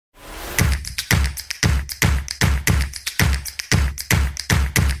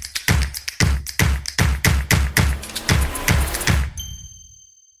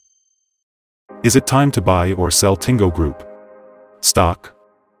Is it time to buy or sell Tingo Group stock?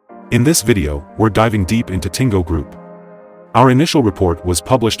 In this video, we're diving deep into Tingo Group. Our initial report was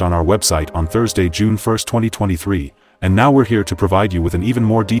published on our website on Thursday, June 1, 2023, and now we're here to provide you with an even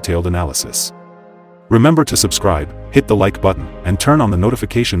more detailed analysis. Remember to subscribe, hit the like button, and turn on the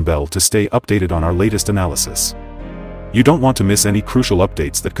notification bell to stay updated on our latest analysis. You don't want to miss any crucial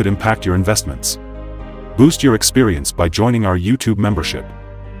updates that could impact your investments. Boost your experience by joining our YouTube membership.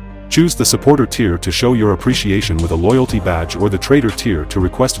 Choose the supporter tier to show your appreciation with a loyalty badge, or the trader tier to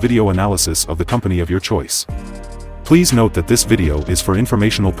request video analysis of the company of your choice. Please note that this video is for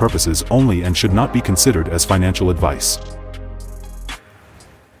informational purposes only and should not be considered as financial advice.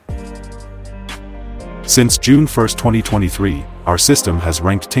 Since June 1, 2023, our system has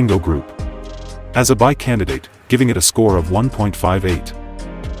ranked Tingo Group as a buy candidate, giving it a score of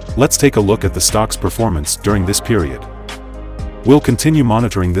 1.58. Let's take a look at the stock's performance during this period. We'll continue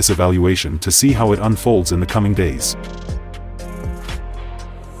monitoring this evaluation to see how it unfolds in the coming days.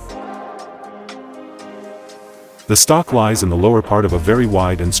 The stock lies in the lower part of a very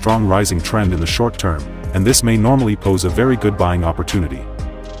wide and strong rising trend in the short term, and this may normally pose a very good buying opportunity.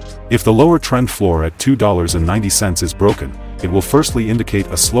 If the lower trend floor at $2.90 is broken, it will firstly indicate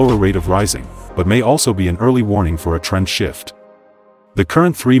a slower rate of rising, but may also be an early warning for a trend shift. The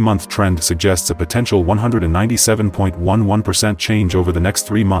current 3-month trend suggests a potential 197.11% change over the next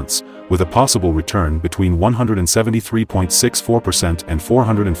 3 months, with a possible return between 173.64% and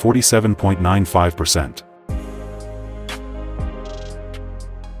 447.95%.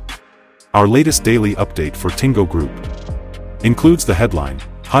 Our latest daily update for Tingo Group includes the headline,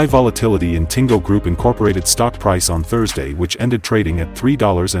 High Volatility in Tingo Group Incorporated Stock Price on Thursday, which ended trading at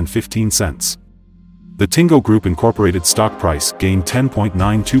 $3.15. The Tingo Group Incorporated stock price gained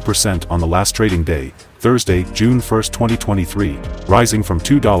 10.92% on the last trading day, Thursday, June 1, 2023, rising from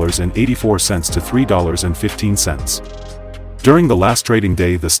 $2.84 to $3.15. During the last trading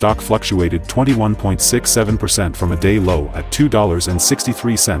day, the stock fluctuated 21.67% from a day low at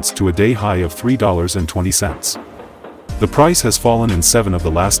 $2.63 to a day high of $3.20. The price has fallen in 7 of the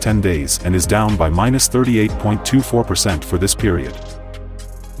last 10 days and is down by -38.24% for this period.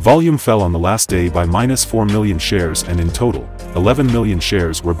 Volume fell on the last day by -4 million shares, and in total, 11 million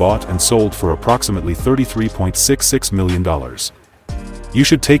shares were bought and sold for approximately $33.66 million. You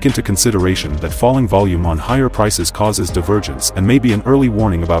should take into consideration that falling volume on higher prices causes divergence and may be an early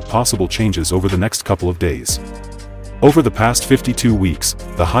warning about possible changes over the next couple of days. Over the past 52 weeks,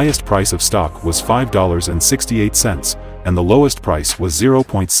 the highest price of stock was $5.68, and the lowest price was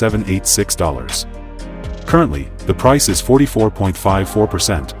 $0.786. Currently, the price is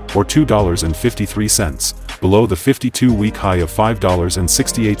 44.54%, or $2.53, below the 52-week high of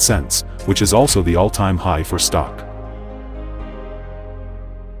 $5.68, which is also the all-time high for stock.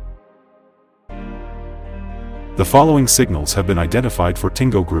 The following signals have been identified for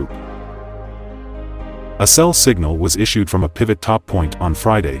Tingo Group. A sell signal was issued from a pivot top point on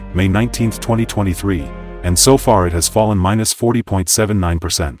Friday, May 19, 2023, and so far it has fallen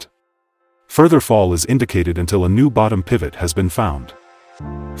 -40.79%. Further fall is indicated until a new bottom pivot has been found.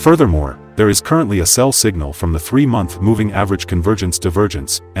 Furthermore, there is currently a sell signal from the 3-month Moving Average Convergence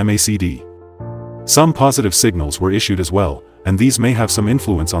Divergence, MACD. Some positive signals were issued as well, and these may have some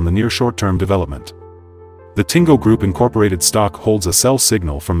influence on the near short-term development. The Tingo Group Incorporated stock holds a sell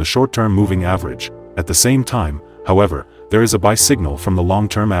signal from the short-term moving average. At the same time, however, there is a buy signal from the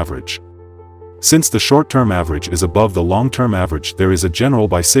long-term average. Since the short-term average is above the long-term average, there is a general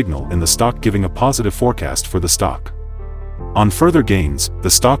buy signal in the stock, giving a positive forecast for the stock. On further gains, the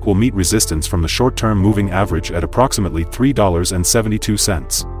stock will meet resistance from the short-term moving average at approximately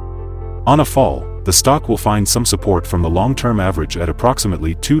 $3.72. On a fall, the stock will find some support from the long-term average at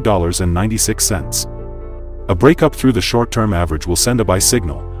approximately $2.96. A breakup through the short-term average will send a buy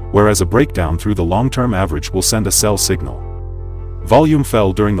signal, whereas a breakdown through the long-term average will send a sell signal. Volume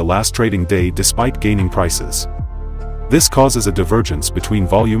fell during the last trading day despite gaining prices. This causes a divergence between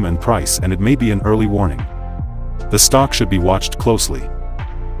volume and price, and it may be an early warning. The stock should be watched closely.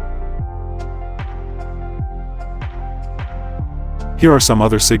 Here are some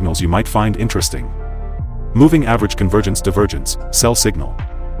other signals you might find interesting. Moving Average Convergence Divergence, sell signal.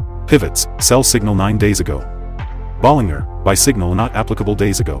 Pivots, sell signal 9 days ago. Bollinger, buy signal not applicable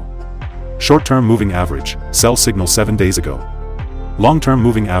days ago. Short-term moving average, sell signal 7 days ago. Long-term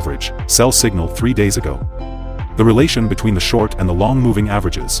moving average, sell signal 3 days ago. The relation between the short and the long moving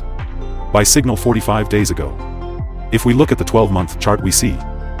averages. Buy signal 45 days ago. If we look at the 12-month chart, we see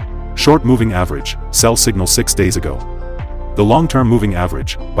short moving average, sell signal 6 days ago. The long-term moving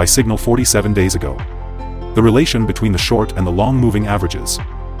average, buy signal 47 days ago. The relation between the short and the long moving averages.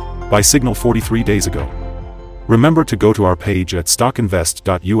 by signal 43 days ago. Remember to go to our page at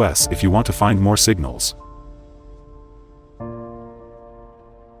StockInvest.us if you want to find more signals.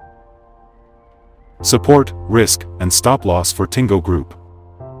 Support, risk, and stop loss for Tingo Group.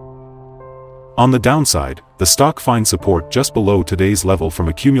 On the downside, the stock finds support just below today's level from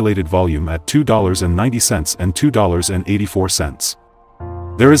accumulated volume at $2.90 and $2.84.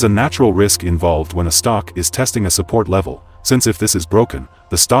 There is a natural risk involved when a stock is testing a support level, since if this is broken,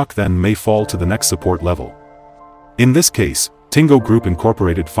 the stock then may fall to the next support level. In this case, Tingo Group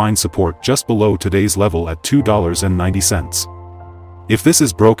Incorporated finds support just below today's level at $2.90. If this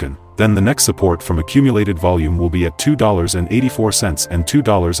is broken, then the next support from accumulated volume will be at $2.84 and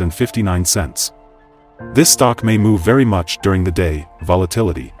 $2.59. This stock may move very much during the day,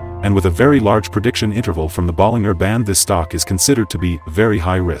 volatility, and with a very large prediction interval from the Bollinger Band, this stock is considered to be very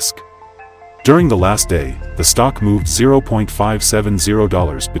high risk. During the last day, the stock moved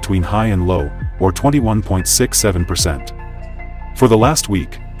 $0.570 between high and low, or 21.67%. For the last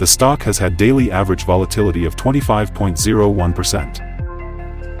week, the stock has had daily average volatility of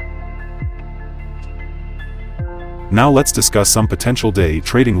 25.01%. Now let's discuss some potential day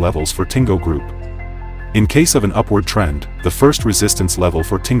trading levels for Tingo Group. In case of an upward trend, the first resistance level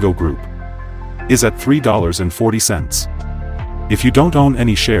for Tingo Group is at $3.40. If you don't own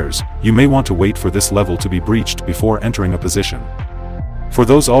any shares, you may want to wait for this level to be breached before entering a position. For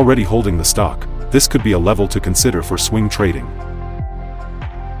those already holding the stock, this could be a level to consider for swing trading.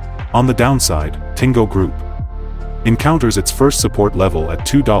 On the downside, Tingo Group encounters its first support level at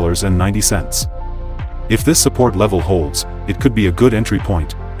 $2.90. If this support level holds, it could be a good entry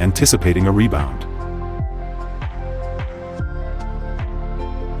point, anticipating a rebound.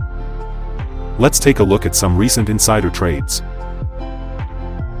 Let's take a look at some recent insider trades.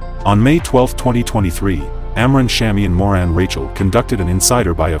 On May 12, 2023, Amran Shami and Moran Rachel conducted an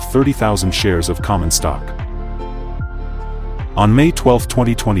insider buy of 30,000 shares of common stock. On May 12,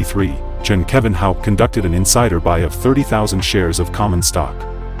 2023, Chen Kevin Hauck conducted an insider buy of 30,000 shares of common stock.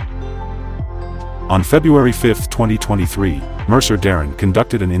 On February 5, 2023, Mercer Darren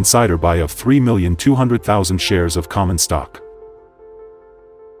conducted an insider buy of 3,200,000 shares of common stock.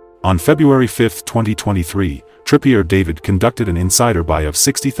 On February 5, 2023, Trippier David conducted an insider buy of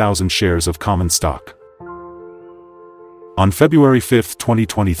 60,000 shares of common stock. On February 5,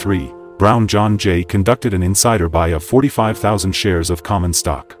 2023, Brown John J. conducted an insider buy of 45,000 shares of common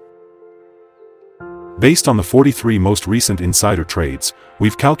stock. Based on the 43 most recent insider trades,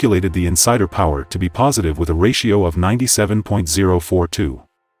 we've calculated the insider power to be positive with a ratio of 97.042.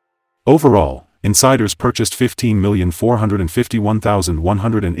 Overall, insiders purchased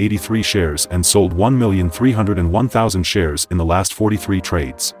 15,451,183 shares and sold 1,301,000 shares in the last 43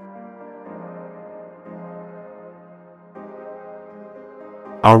 trades.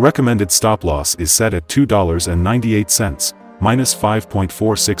 Our recommended stop loss is set at $2.98, minus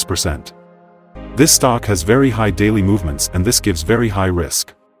 5.46%. This stock has very high daily movements and this gives very high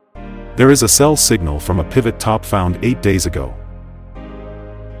risk. There is a sell signal from a pivot top found 8 days ago.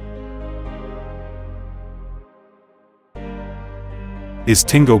 Is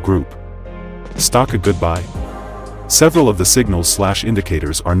Tingo Group stock a good buy? Several of the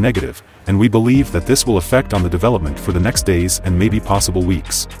signals/indicators are negative, and we believe that this will affect on the development for the next days and maybe possible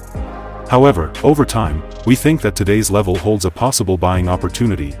weeks. However, over time, we think that today's level holds a possible buying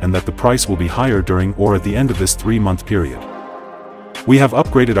opportunity and that the price will be higher during or at the end of this 3-month period. We have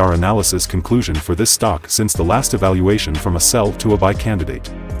upgraded our analysis conclusion for this stock since the last evaluation from a sell to a buy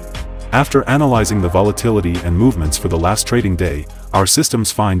candidate. After analyzing the volatility and movements for the last trading day, our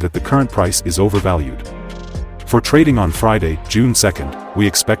systems find that the current price is overvalued. For trading on Friday, June 2nd, we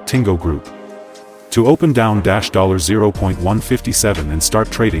expect Tingo Group to open down $0.157 and start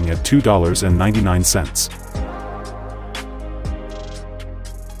trading at $2.99.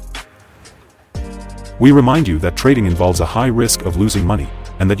 We remind you that trading involves a high risk of losing money,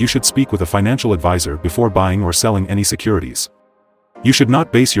 and that you should speak with a financial advisor before buying or selling any securities. You should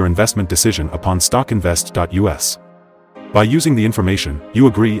not base your investment decision upon StockInvest.us. By using the information, you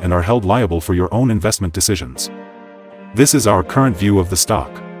agree and are held liable for your own investment decisions. This is our current view of the stock.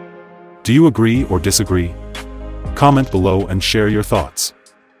 Do you agree or disagree? Comment below and share your thoughts.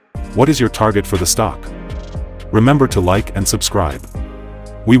 What is your target for the stock? Remember to like and subscribe.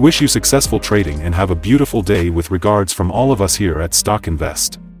 We wish you successful trading and have a beautiful day with regards from all of us here at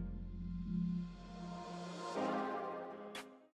StockInvest.